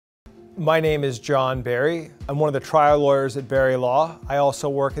My name is John Barry. I'm one of the trial lawyers at Barry Law. I also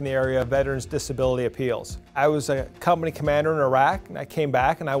work in the area of Veterans Disability Appeals. I was a company commander in Iraq, and I came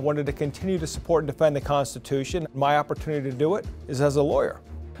back and I wanted to continue to support and defend the Constitution. My opportunity to do it is as a lawyer.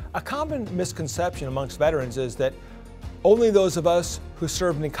 A common misconception amongst veterans is that only those of us who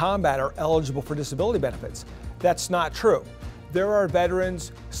served in combat are eligible for disability benefits. That's not true. There are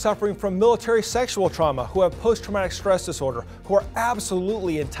veterans suffering from military sexual trauma who have post-traumatic stress disorder who are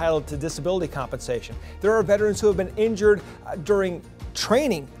absolutely entitled to disability compensation. There are veterans who have been injured during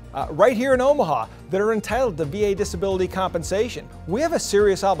training right here in Omaha that are entitled to VA disability compensation. We have a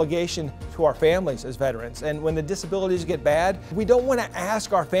serious obligation to our families as veterans, and when the disabilities get bad, we don't want to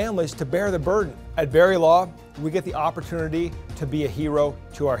ask our families to bear the burden. At Barry Law, we get the opportunity to be a hero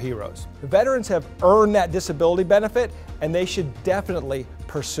to our heroes. The veterans have earned that disability benefit, and they should definitely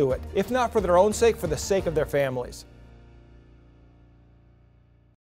pursue it, if not for their own sake, for the sake of their families.